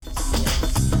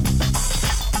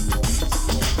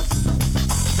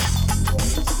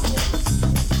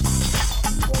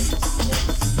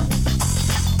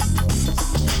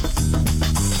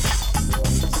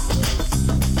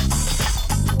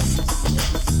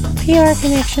PR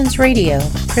Connections Radio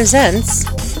presents.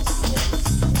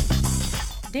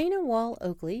 Dana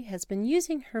Wall-Oakley has been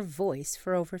using her voice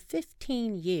for over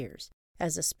 15 years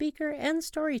as a speaker and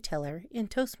storyteller in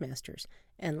Toastmasters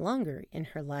and longer in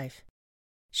her life.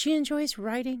 She enjoys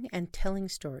writing and telling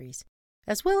stories,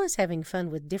 as well as having fun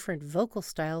with different vocal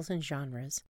styles and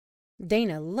genres.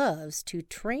 Dana loves to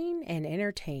train and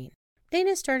entertain.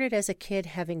 Dana started as a kid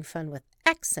having fun with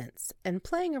accents and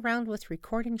playing around with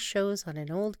recording shows on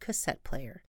an old cassette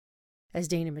player. As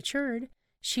Dana matured,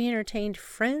 she entertained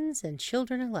friends and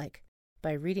children alike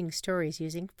by reading stories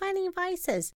using funny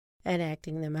voices and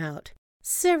acting them out.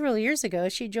 Several years ago,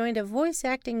 she joined a voice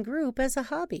acting group as a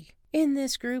hobby. In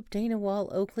this group, Dana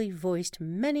Wall-Oakley voiced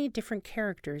many different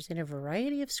characters in a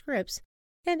variety of scripts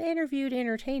and interviewed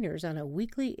entertainers on a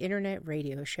weekly internet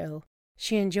radio show.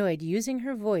 She enjoyed using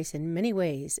her voice in many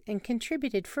ways and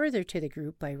contributed further to the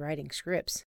group by writing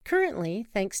scripts. Currently,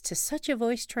 thanks to such a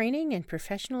voice training and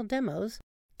professional demos,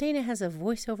 Dana has a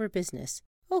voiceover business,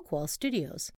 Oakwall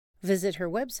Studios. Visit her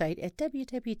website at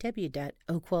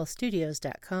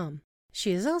www.oakwallstudios.com.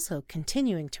 She is also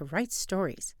continuing to write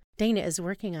stories. Dana is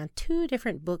working on 2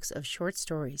 different books of short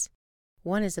stories.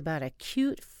 One is about a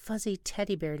cute, fuzzy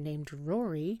teddy bear named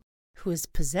Rory, who is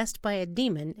possessed by a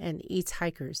demon and eats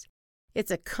hikers. It's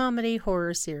a comedy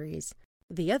horror series.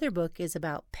 The other book is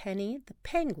about Penny the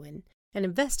Penguin, an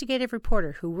investigative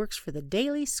reporter who works for the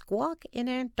Daily Squawk in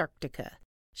Antarctica.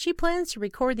 She plans to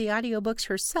record the audiobooks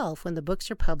herself when the books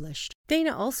are published.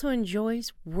 Dana also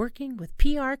enjoys working with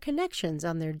PR Connections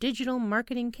on their digital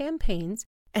marketing campaigns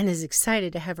and is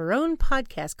excited to have her own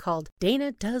podcast called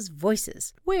Dana Does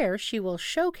Voices, where she will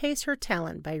showcase her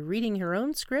talent by reading her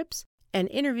own scripts and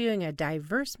interviewing a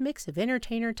diverse mix of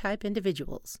entertainer-type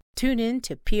individuals. Tune in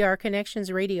to PR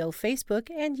Connections Radio Facebook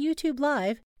and YouTube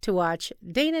Live to watch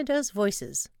Dana Does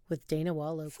Voices with Dana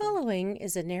Wall-Oakley. Following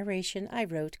is a narration I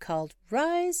wrote called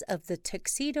Rise of the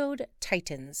Tuxedoed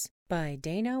Titans by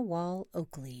Dana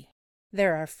Wall-Oakley.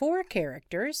 There are 4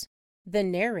 characters: the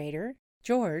narrator,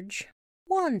 George,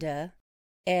 Wanda,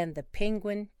 and the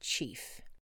Penguin Chief.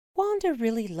 Wanda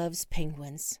really loves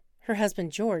penguins. Her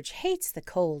husband George hates the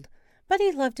cold, but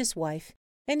he loved his wife,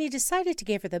 and he decided to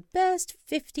give her the best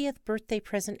 50th birthday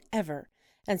present ever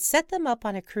and set them up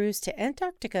on a cruise to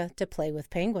Antarctica to play with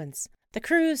penguins. The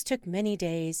cruise took many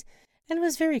days and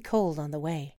was very cold on the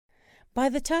way. By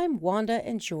the time Wanda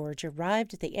and George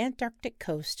arrived at the Antarctic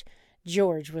coast,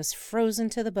 George was frozen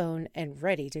to the bone and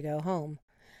ready to go home.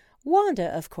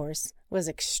 Wanda, of course, was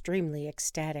extremely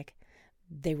ecstatic.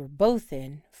 They were both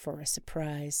in for a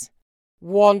surprise.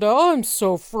 "Wanda, I'm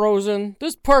so frozen.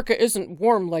 This parka isn't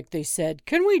warm like they said.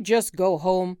 Can we just go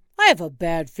home? I have a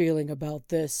bad feeling about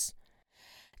this."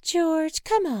 "George,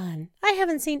 come on. I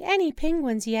haven't seen any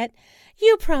penguins yet.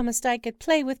 You promised I could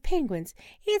play with penguins.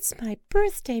 It's my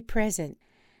birthday present."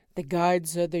 "The guide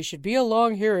said they should be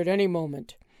along here at any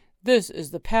moment. This is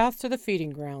the path to the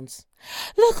feeding grounds."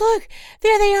 Look!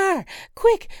 There they are!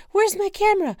 Quick, where's my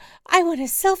camera? I want a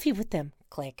selfie with them."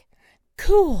 Click.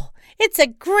 "Cool! It's a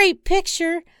great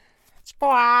picture!"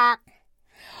 Squawk!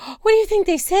 "What do you think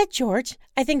they said, George?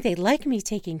 I think they like me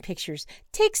taking pictures.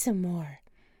 Take some more."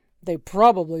 "They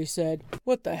probably said,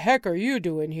 'What the heck are you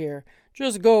doing here?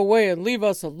 Just go away and leave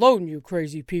us alone, you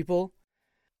crazy people.'"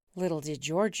 Little did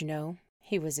George know,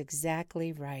 he was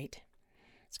exactly right.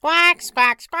 Squawk,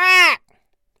 squawk, squawk!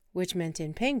 Which meant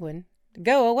in Penguin,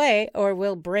 go away or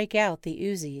we'll break out the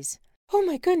Uzis. Oh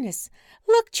my goodness!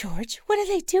 Look, George, what are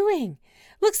they doing?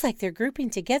 Looks like they're grouping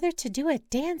together to do a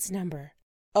dance number.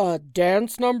 A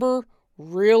dance number?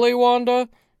 Really, Wanda?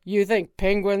 You think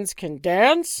penguins can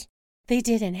dance? They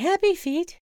did in Happy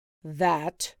Feet.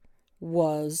 That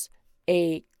was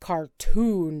a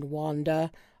cartoon,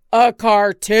 Wanda. A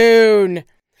cartoon!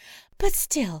 But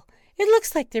still, it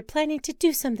looks like they're planning to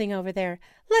do something over there.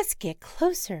 Let's get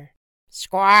closer.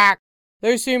 Squawk!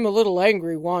 They seem a little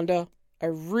angry, Wanda. I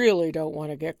really don't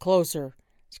want to get closer.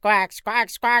 Squawk, squawk,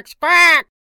 squawk, squawk!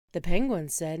 The penguin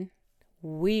said,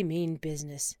 "We mean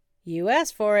business. You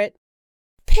asked for it."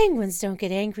 Penguins don't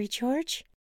get angry, George.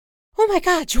 Oh my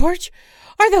God, George!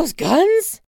 Are those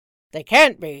guns? They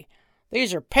can't be.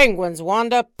 These are penguins,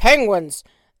 Wanda. Penguins.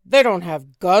 They don't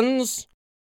have guns.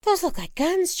 Those look like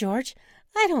guns, George.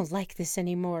 I don't like this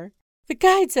anymore. The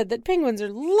guide said that penguins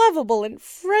are lovable and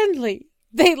friendly.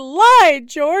 They lied,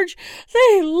 George.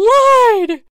 They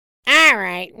lied. All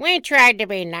right, we tried to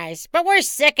be nice, but we're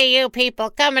sick of you people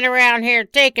coming around here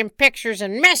taking pictures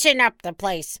and messing up the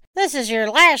place. This is your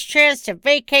last chance to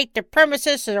vacate the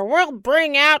premises or we'll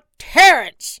bring out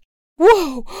terrorists.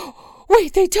 Whoa!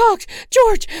 Wait, they talked!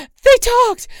 George, they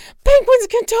talked! Penguins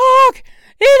can talk!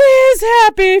 It is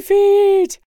Happy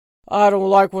Feet! I don't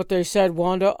like what they said,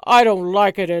 Wanda. I don't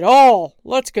like it at all.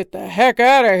 Let's get the heck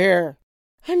out of here.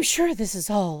 I'm sure this is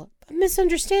all a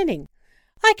misunderstanding.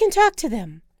 I can talk to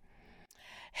them.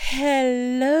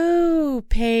 Hello,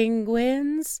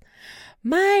 penguins.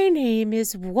 My name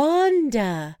is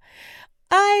Wanda.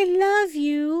 I love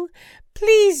you.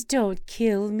 Please don't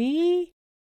kill me.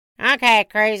 Okay,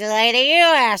 crazy lady, you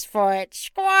asked for it.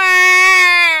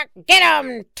 Squawk! Get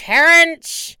 'em,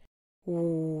 Terrence!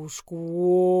 Ooh, squawk.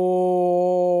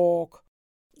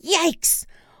 Yikes!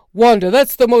 Wanda,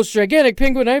 that's the most gigantic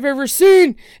penguin I've ever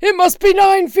seen. It must be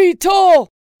 9 feet tall.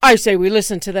 I say we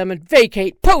listen to them and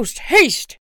vacate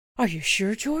post-haste. Are you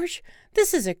sure, George?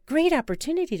 This is a great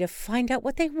opportunity to find out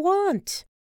what they want.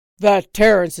 That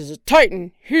Terrence is a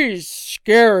titan. He's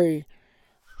scary.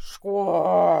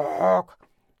 Squawk.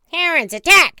 Terrence,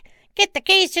 attack! Get the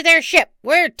keys to their ship.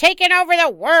 We're taking over the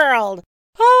world.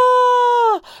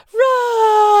 Ah!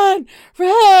 Run!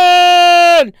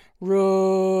 Run!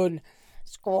 Run!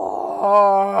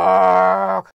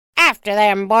 Squawk! After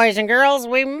them, boys and girls.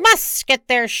 We must get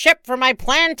their ship for my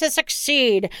plan to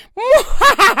succeed.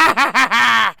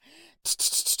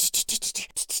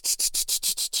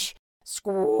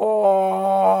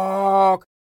 Squawk!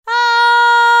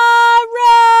 Ah!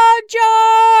 Run,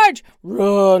 George!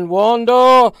 Run,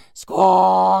 Wanda!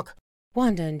 Squawk!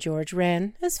 Wanda and George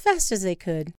ran as fast as they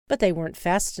could, but they weren't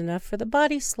fast enough for the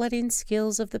body sledding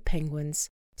skills of the penguins.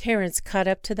 Terrence caught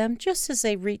up to them just as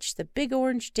they reached the big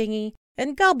orange dinghy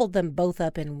and gobbled them both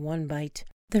up in one bite.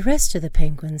 The rest of the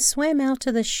penguins swam out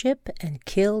to the ship and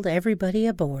killed everybody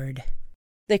aboard.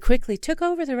 They quickly took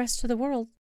over the rest of the world,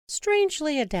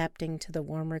 strangely adapting to the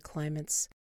warmer climates.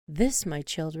 This, my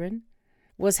children,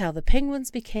 was how the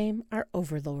penguins became our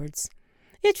overlords.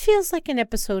 It feels like an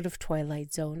episode of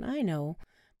Twilight Zone, I know,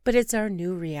 but it's our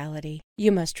new reality.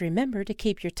 You must remember to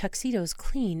keep your tuxedos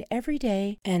clean every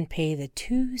day and pay the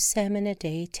 2 salmon a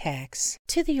day tax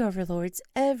to the overlords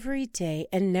every day,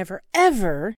 and never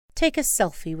ever take a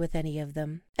selfie with any of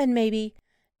them. And maybe,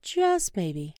 just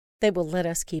maybe, they will let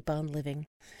us keep on living.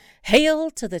 Hail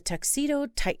to the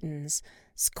Tuxedoed Titans!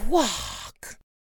 Squaw!